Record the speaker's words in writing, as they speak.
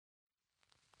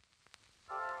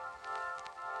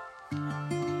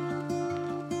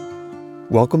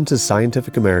Welcome to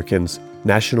Scientific American's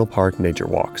National Park Nature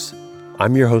Walks.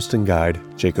 I'm your host and guide,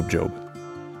 Jacob Job.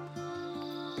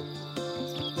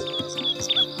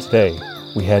 Today,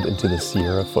 we head into the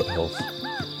Sierra foothills.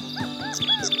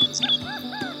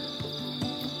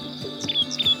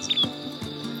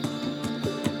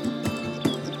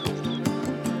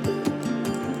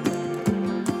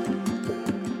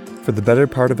 For the better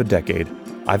part of a decade,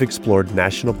 I've explored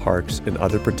national parks and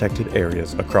other protected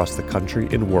areas across the country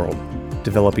and world,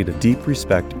 developing a deep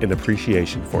respect and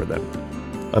appreciation for them.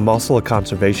 I'm also a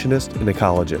conservationist and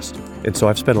ecologist, and so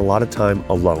I've spent a lot of time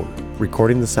alone,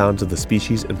 recording the sounds of the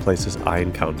species and places I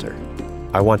encounter.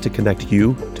 I want to connect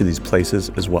you to these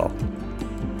places as well.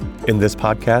 In this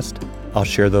podcast, I'll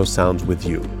share those sounds with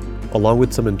you, along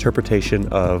with some interpretation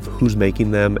of who's making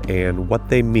them and what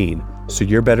they mean, so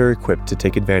you're better equipped to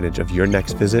take advantage of your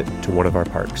next visit to one of our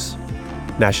parks.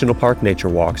 National Park Nature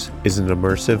Walks is an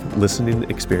immersive listening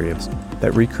experience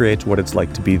that recreates what it's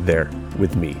like to be there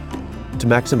with me. To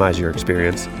maximize your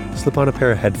experience, slip on a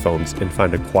pair of headphones and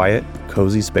find a quiet,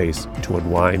 cozy space to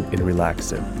unwind and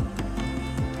relax in.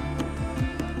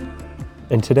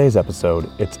 In today's episode,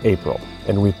 it's April,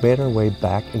 and we've made our way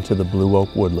back into the Blue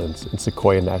Oak Woodlands in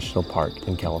Sequoia National Park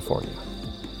in California.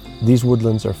 These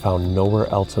woodlands are found nowhere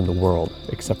else in the world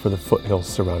except for the foothills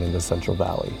surrounding the Central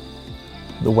Valley.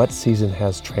 The wet season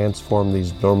has transformed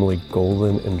these normally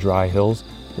golden and dry hills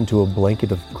into a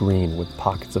blanket of green with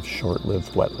pockets of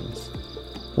short-lived wetlands.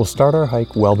 We'll start our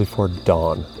hike well before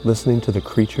dawn, listening to the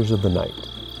creatures of the night,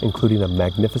 including a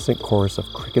magnificent chorus of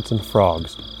crickets and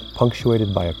frogs,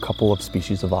 punctuated by a couple of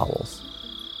species of owls.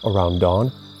 Around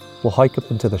dawn, we'll hike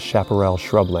up into the chaparral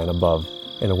shrubland above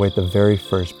and await the very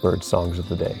first bird songs of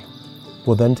the day.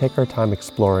 We'll then take our time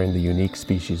exploring the unique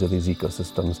species of these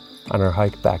ecosystems on our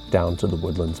hike back down to the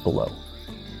woodlands below.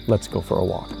 Let's go for a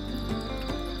walk.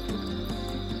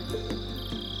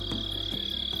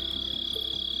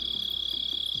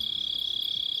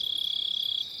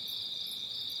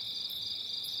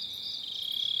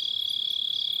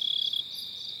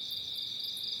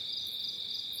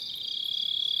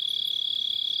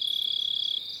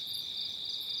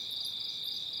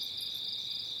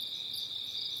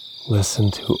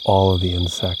 Listen to all of the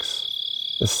insects,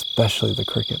 especially the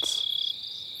crickets.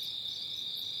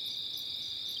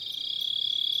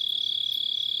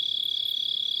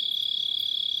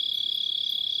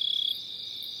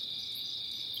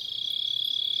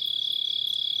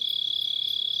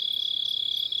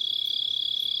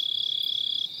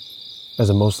 As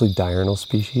a mostly diurnal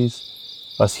species,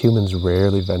 us humans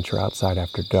rarely venture outside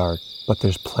after dark, but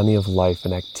there's plenty of life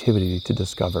and activity to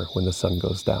discover when the sun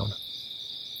goes down.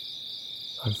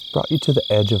 I've brought you to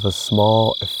the edge of a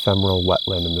small, ephemeral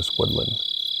wetland in this woodland.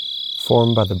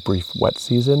 Formed by the brief wet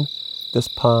season, this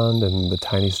pond and the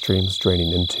tiny streams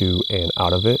draining into and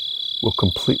out of it will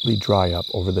completely dry up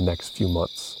over the next few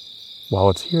months.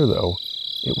 While it's here, though,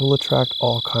 it will attract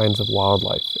all kinds of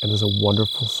wildlife and is a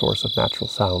wonderful source of natural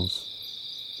sounds.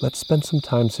 Let's spend some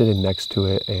time sitting next to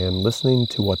it and listening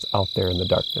to what's out there in the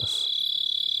darkness.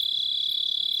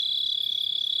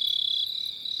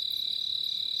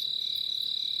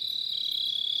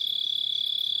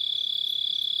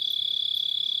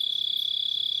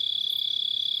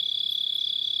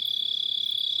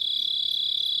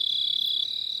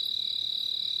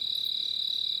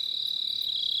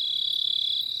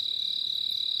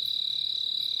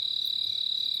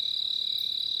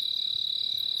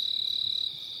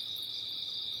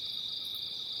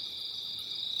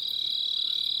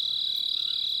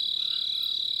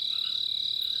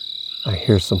 I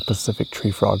hear some Pacific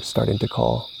tree frogs starting to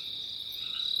call.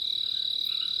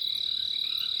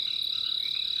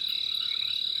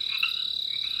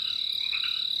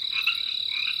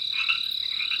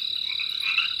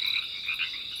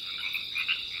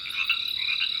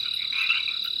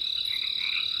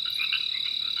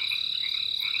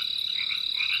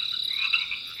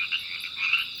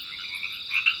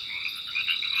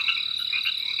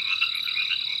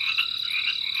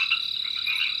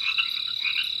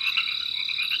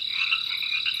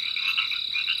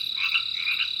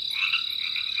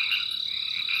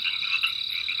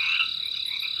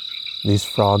 These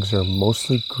frogs are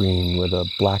mostly green with a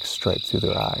black stripe through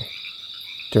their eye.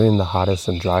 During the hottest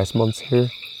and driest months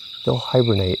here, they'll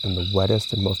hibernate in the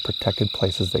wettest and most protected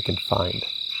places they can find.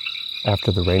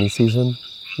 After the rainy season,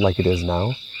 like it is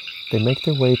now, they make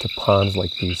their way to ponds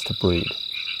like these to breed.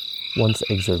 Once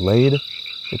eggs are laid,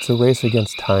 it's a race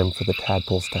against time for the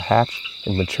tadpoles to hatch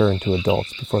and mature into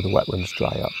adults before the wetlands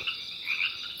dry up.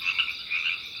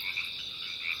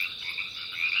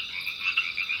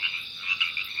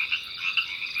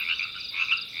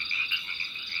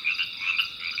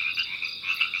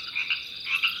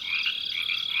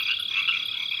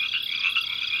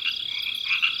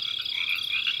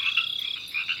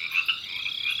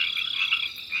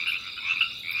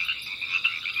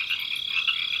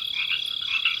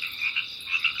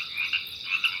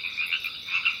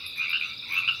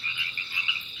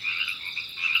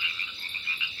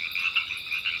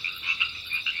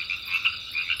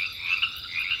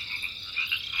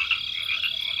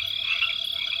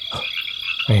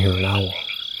 I hear an owl.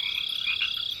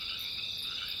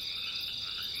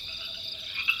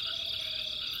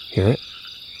 Hear it?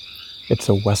 It's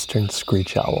a western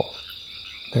screech owl.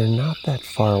 They're not that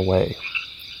far away.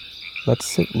 Let's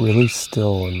sit really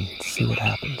still and see what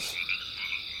happens.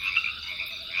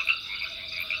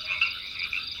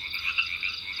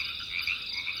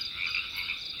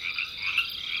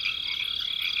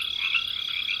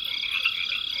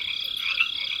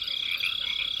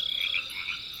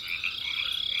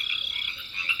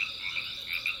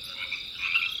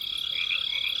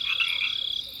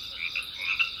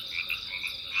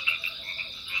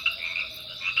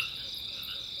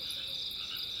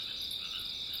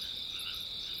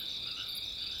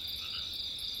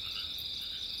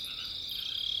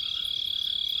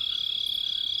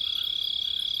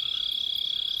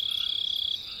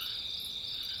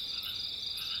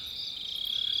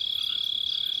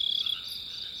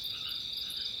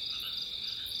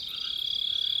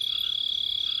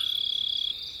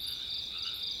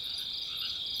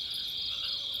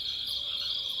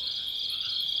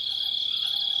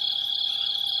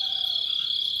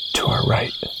 To our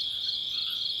right.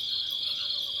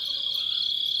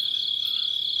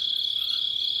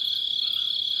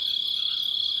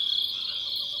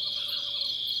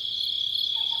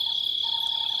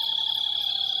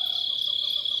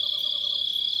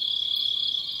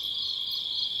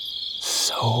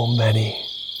 So many.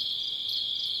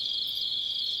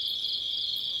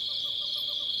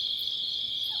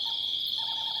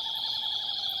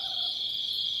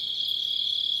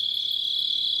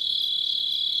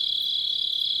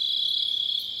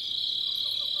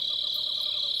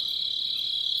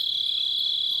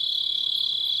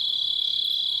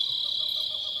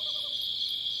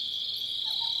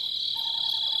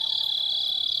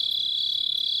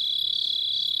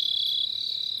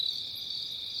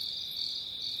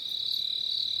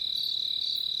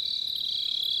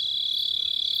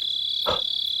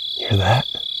 Hear that?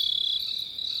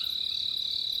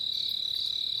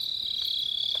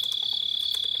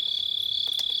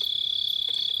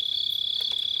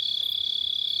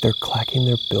 They're clacking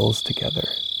their bills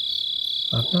together.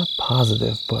 I'm not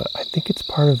positive, but I think it's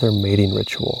part of their mating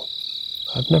ritual.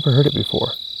 I've never heard it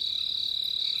before.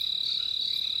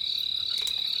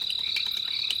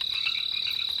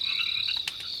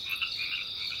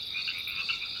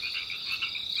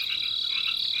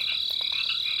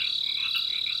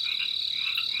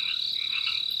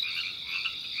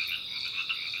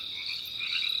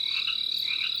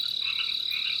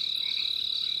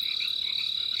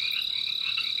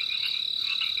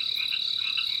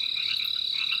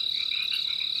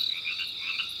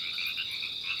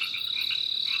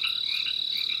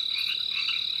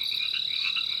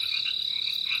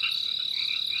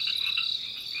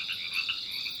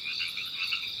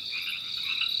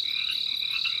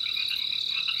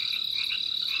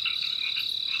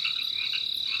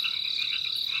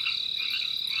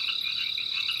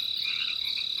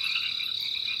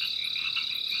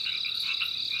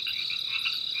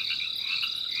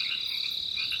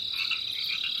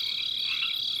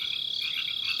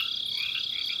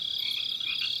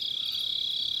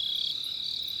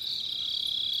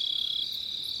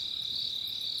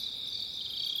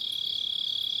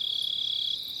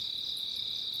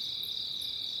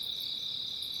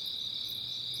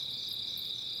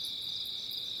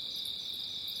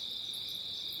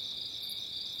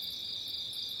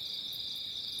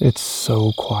 It's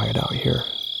so quiet out here.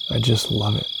 I just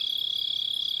love it.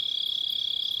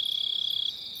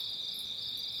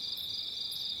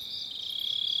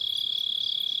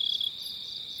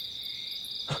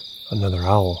 Another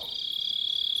owl.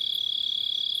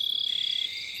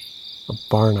 A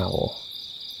barn owl.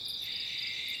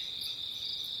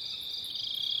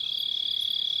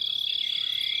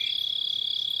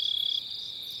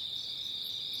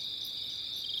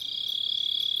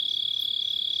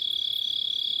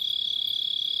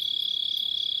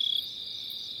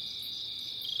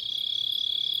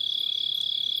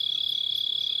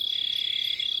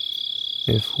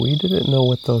 If we didn't know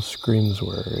what those screams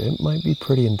were, it might be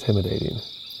pretty intimidating.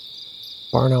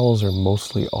 Barn owls are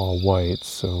mostly all white,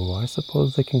 so I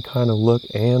suppose they can kind of look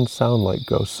and sound like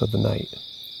ghosts of the night.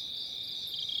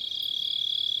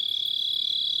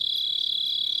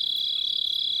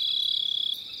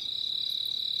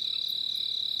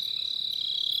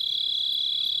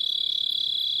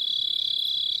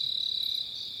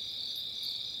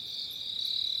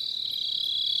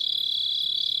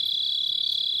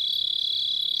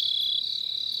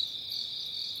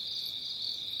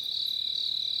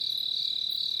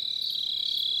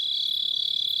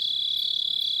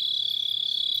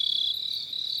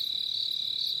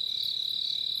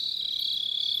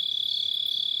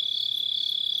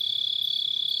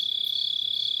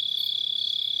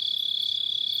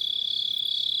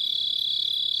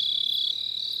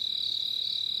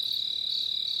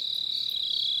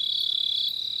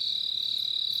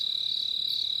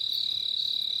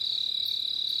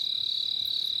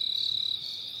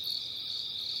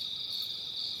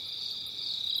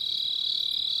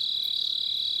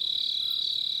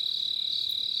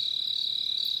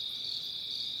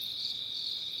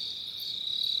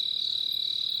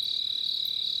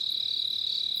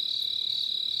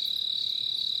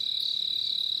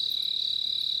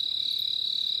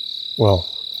 Well,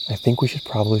 I think we should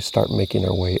probably start making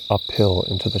our way uphill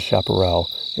into the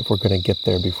chaparral if we're going to get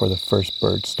there before the first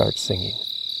bird starts singing.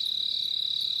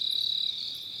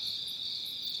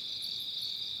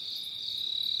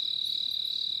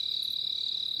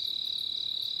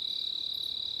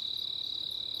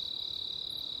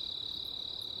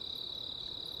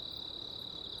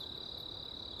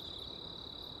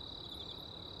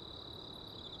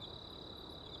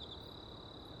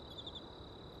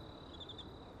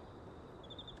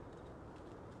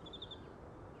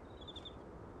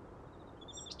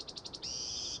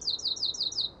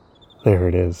 There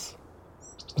it is,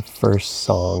 the first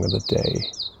song of the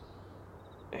day,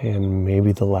 and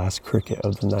maybe the last cricket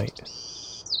of the night.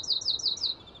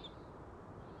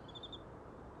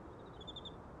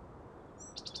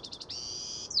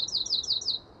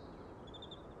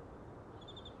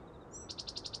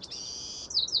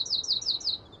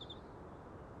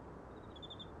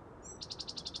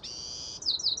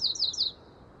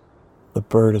 The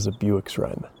bird is a Buick's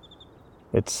wren.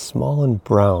 It's small and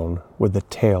brown with the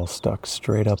tail stuck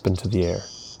straight up into the air.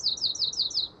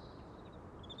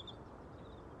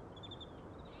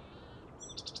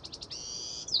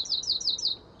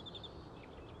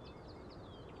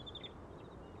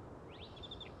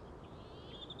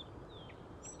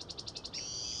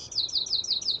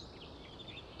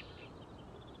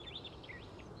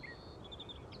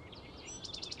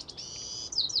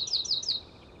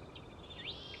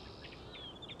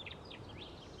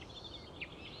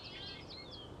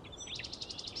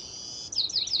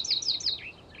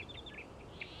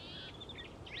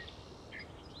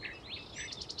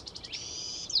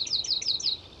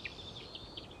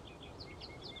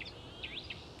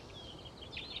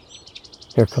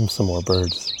 Here come some more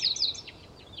birds.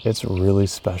 It's really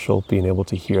special being able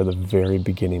to hear the very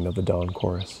beginning of the dawn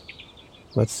chorus.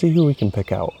 Let's see who we can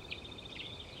pick out.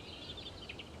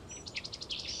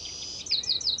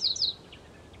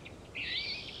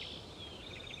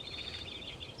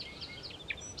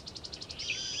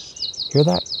 Hear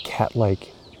that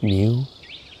cat-like mew?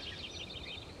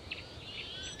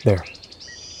 There.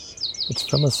 It's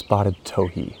from a spotted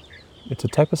towhee. It's a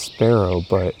type of sparrow,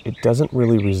 but it doesn't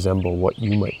really resemble what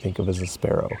you might think of as a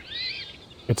sparrow.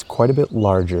 It's quite a bit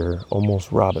larger,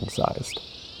 almost robin-sized.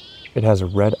 It has a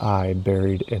red eye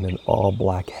buried in an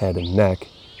all-black head and neck,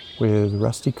 with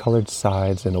rusty-colored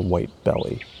sides and a white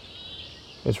belly.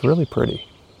 It's really pretty.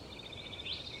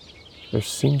 There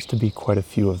seems to be quite a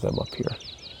few of them up here.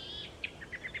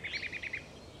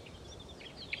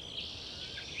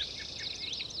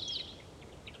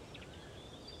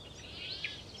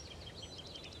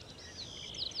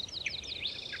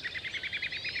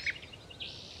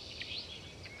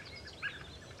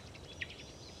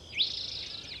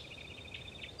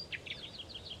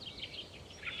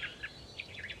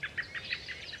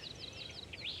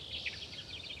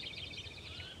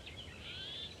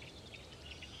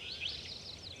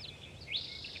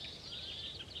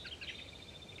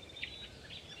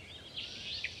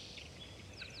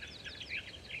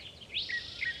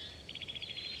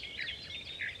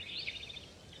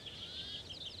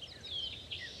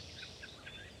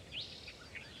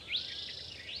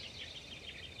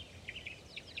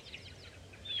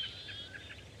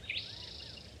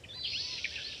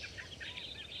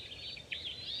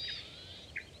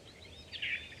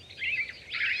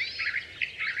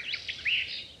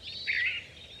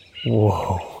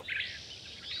 Whoa.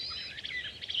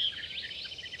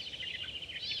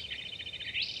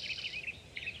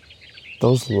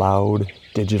 Those loud,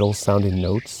 digital-sounding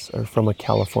notes are from a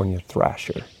California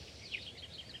thrasher.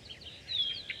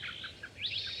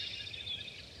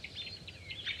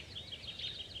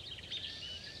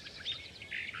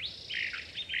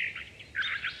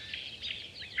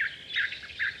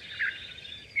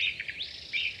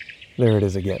 There it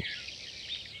is again.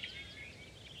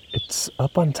 It's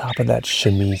up on top of that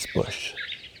chemise bush.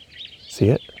 See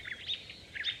it?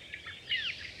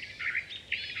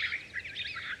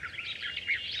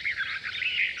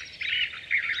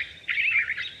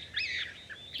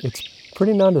 It's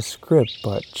pretty nondescript,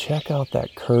 but check out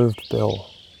that curved bill.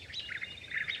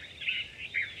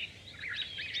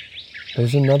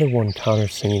 There's another one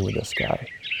counter-singing with this guy.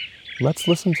 Let's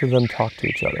listen to them talk to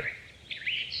each other.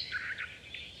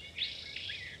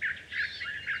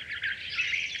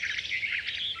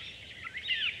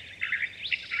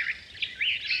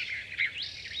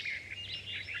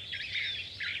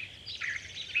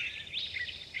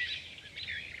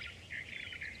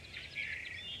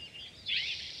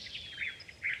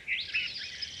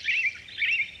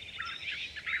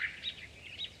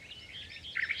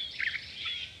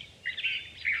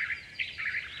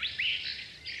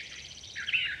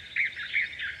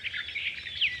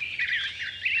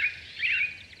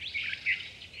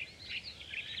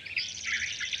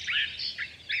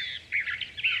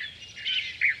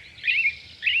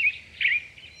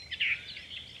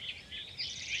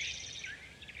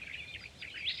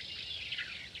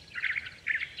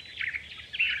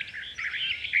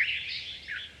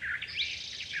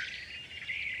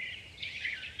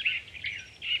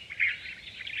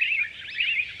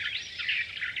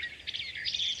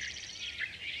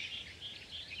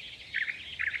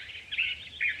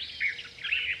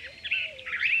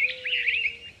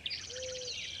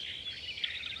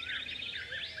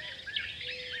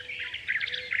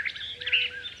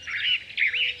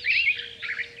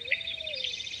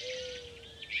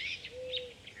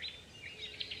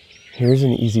 Here's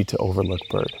an easy to overlook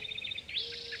bird.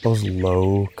 Those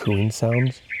low cooing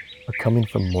sounds are coming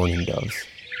from mourning doves.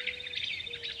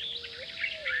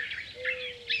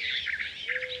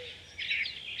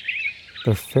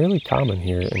 They're fairly common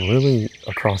here and really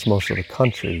across most of the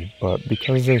country, but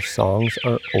because their songs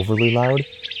aren't overly loud,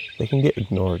 they can get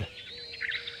ignored.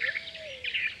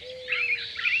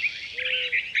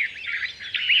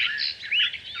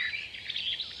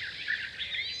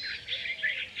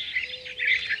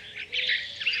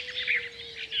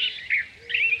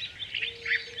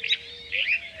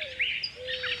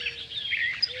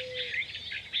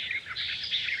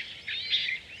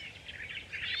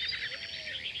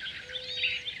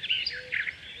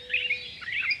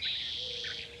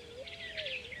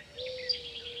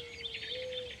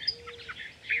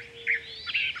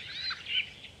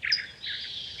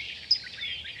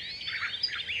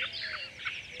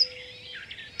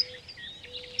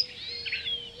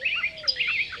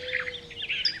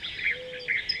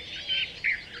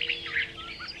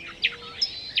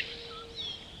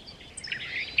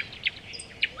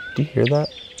 Do you hear that?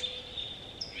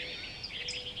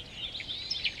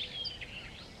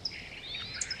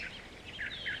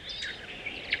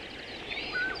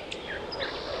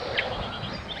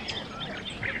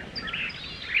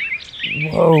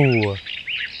 Whoa!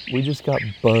 We just got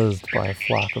buzzed by a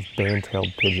flock of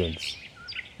band-tailed pigeons.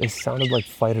 They sounded like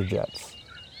fighter jets.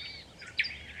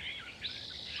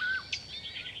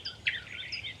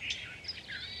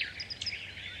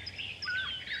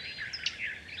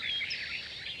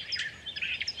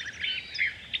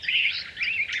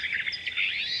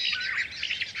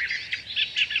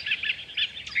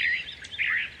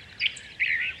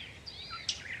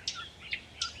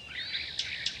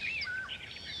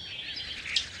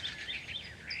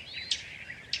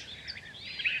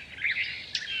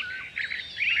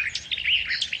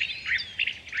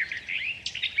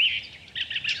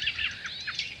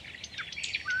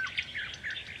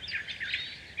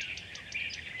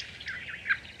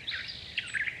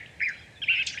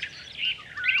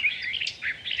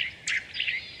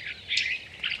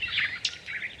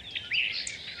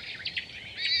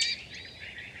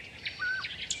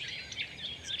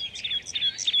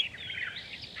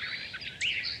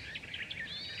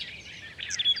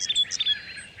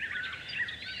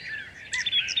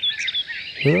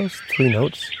 Hear those three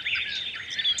notes?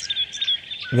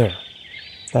 There.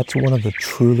 That's one of the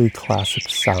truly classic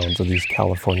sounds of these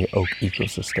California oak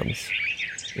ecosystems.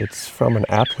 It's from an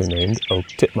aptly named oak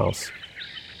titmouse.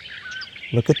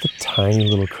 Look at the tiny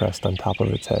little crest on top of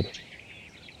its head.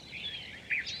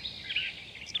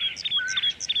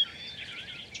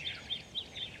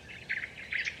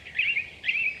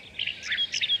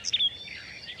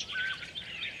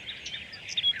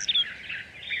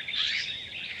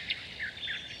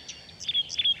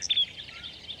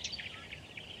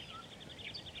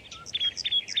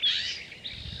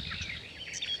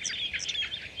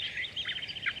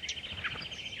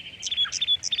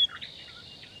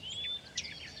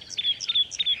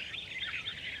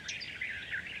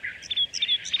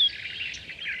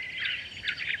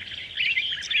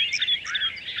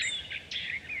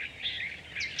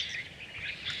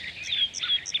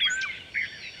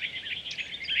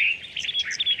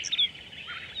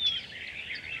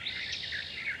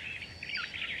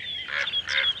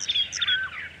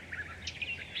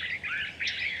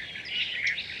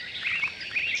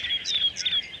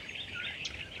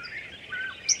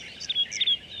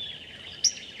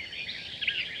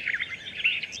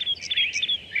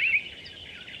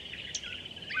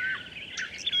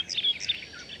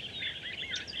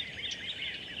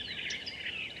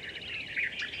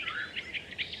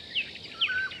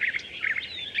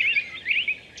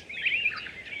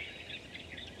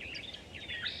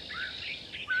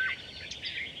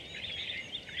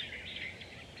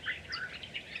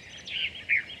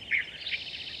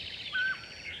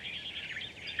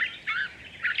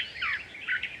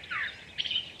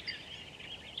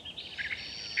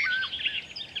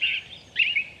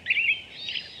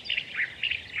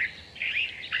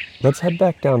 Let's head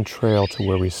back down trail to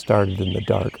where we started in the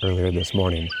dark earlier this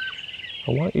morning.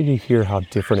 I want you to hear how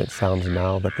different it sounds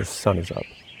now that the sun is up.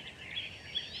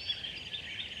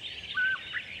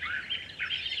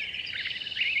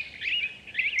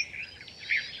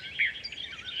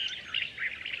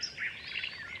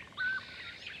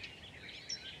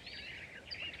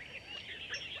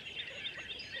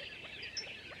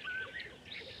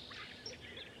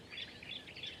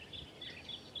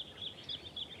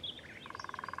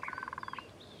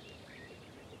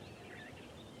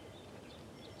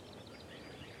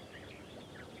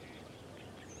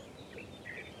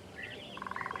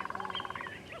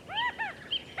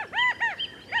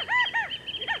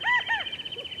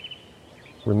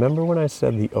 Remember when I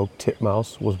said the oak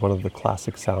titmouse was one of the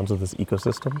classic sounds of this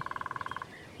ecosystem?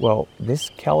 Well,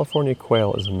 this California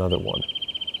quail is another one.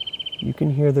 You can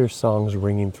hear their songs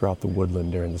ringing throughout the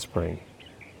woodland during the spring.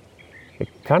 It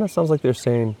kind of sounds like they're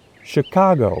saying,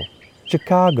 "Chicago,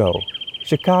 Chicago,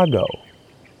 Chicago."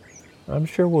 I'm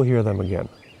sure we'll hear them again.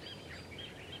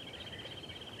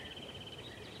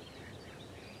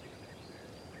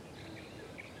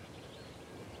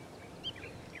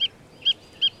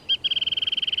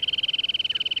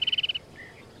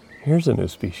 Here's a new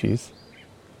species.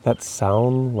 That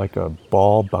sound like a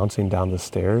ball bouncing down the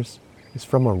stairs is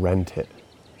from a wren tit.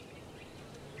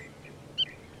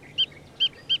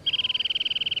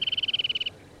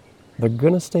 They're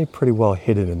gonna stay pretty well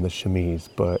hidden in the chamise,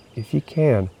 but if you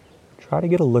can, try to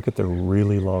get a look at their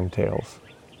really long tails.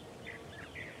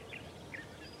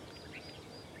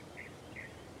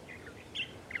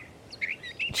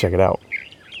 Check it out.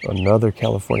 Another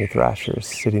California thrasher is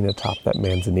sitting atop that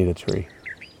manzanita tree.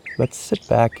 Let's sit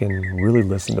back and really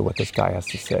listen to what this guy has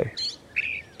to say.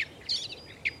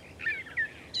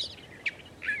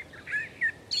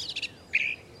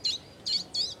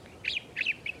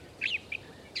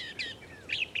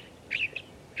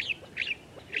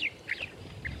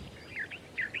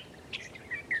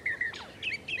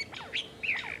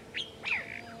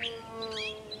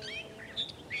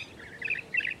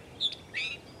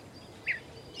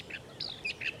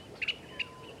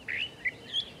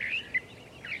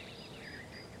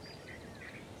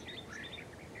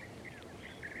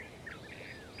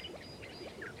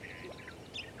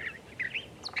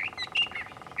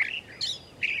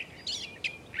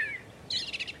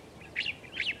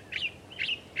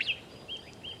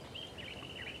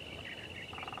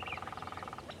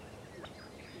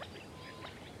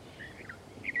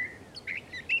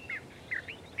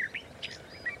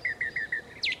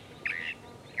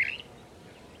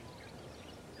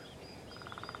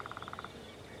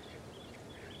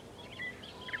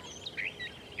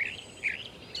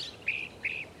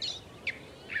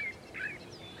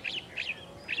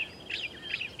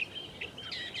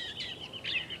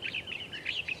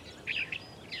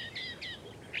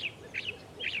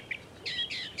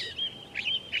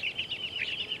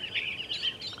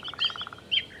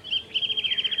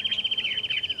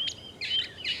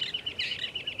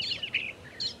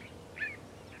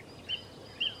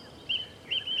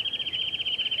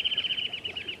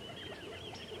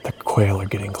 The quail are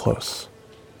getting close.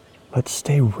 Let's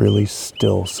stay really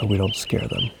still so we don't scare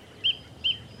them.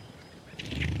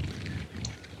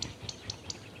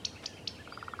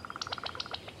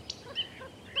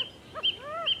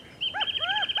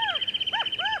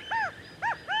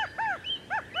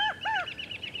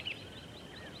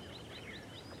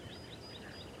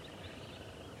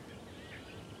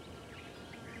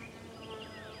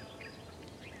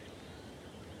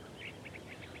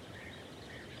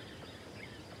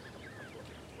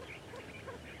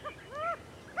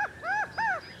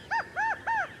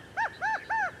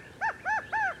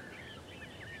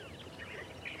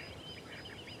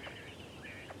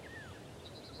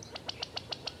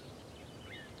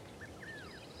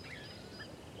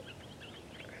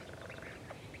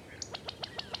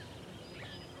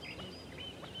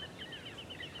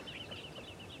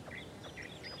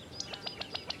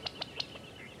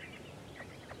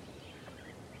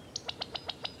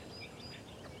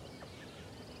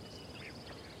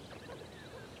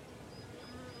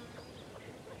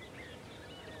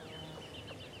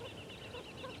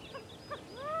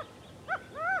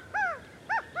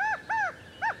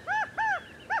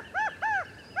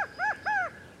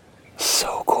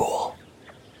 So cool.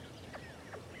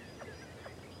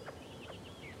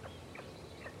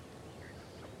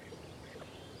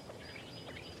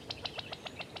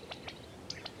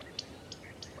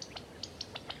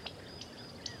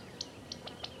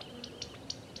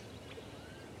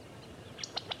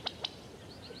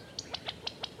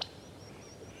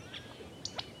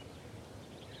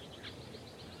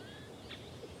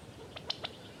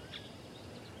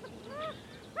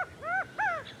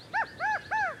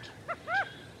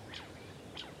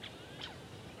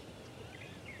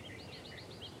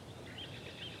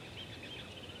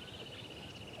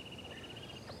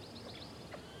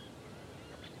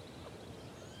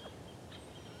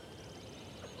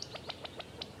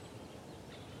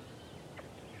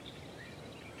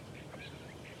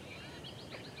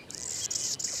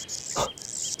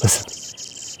 Listen.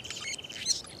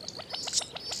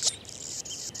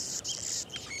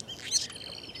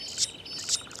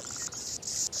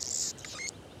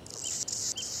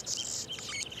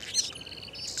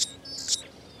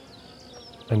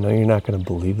 I know you're not going to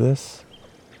believe this,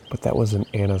 but that wasn't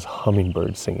Anna's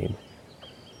hummingbird singing.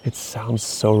 It sounds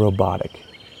so robotic.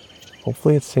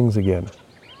 Hopefully it sings again.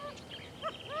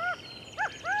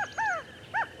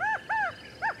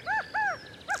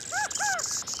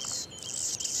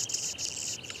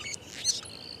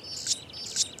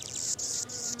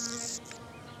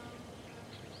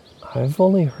 I've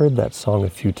only heard that song a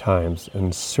few times,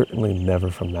 and certainly never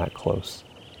from that close.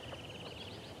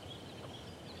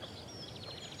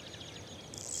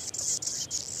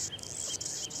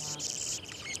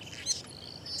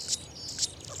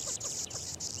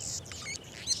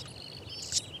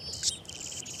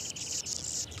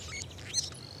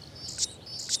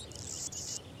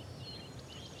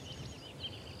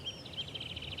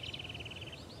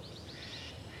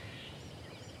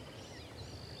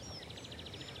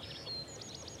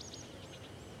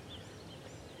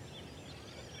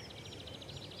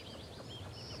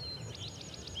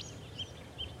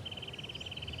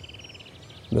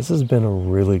 This has been a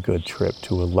really good trip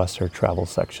to a lesser travel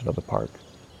section of the park.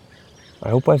 I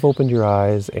hope I've opened your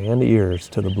eyes and ears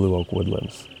to the Blue Oak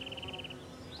Woodlands.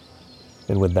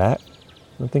 And with that,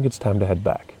 I think it's time to head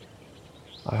back.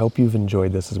 I hope you've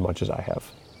enjoyed this as much as I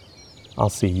have. I'll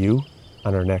see you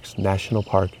on our next National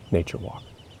Park Nature Walk.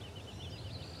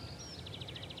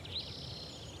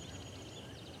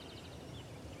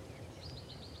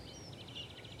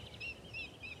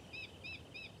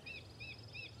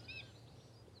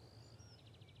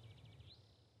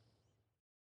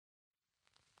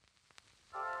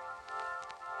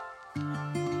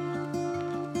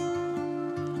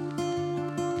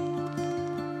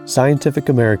 Scientific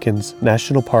American's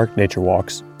National Park Nature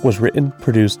Walks was written,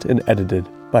 produced, and edited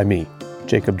by me,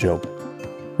 Jacob Job.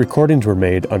 Recordings were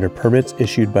made under permits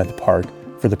issued by the park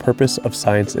for the purpose of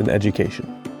science and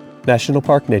education. National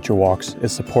Park Nature Walks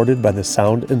is supported by the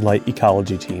Sound and Light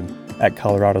Ecology Team at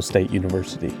Colorado State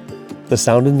University. The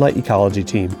Sound and Light Ecology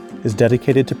Team is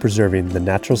dedicated to preserving the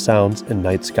natural sounds and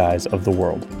night skies of the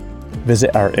world.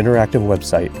 Visit our interactive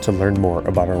website to learn more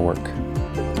about our work.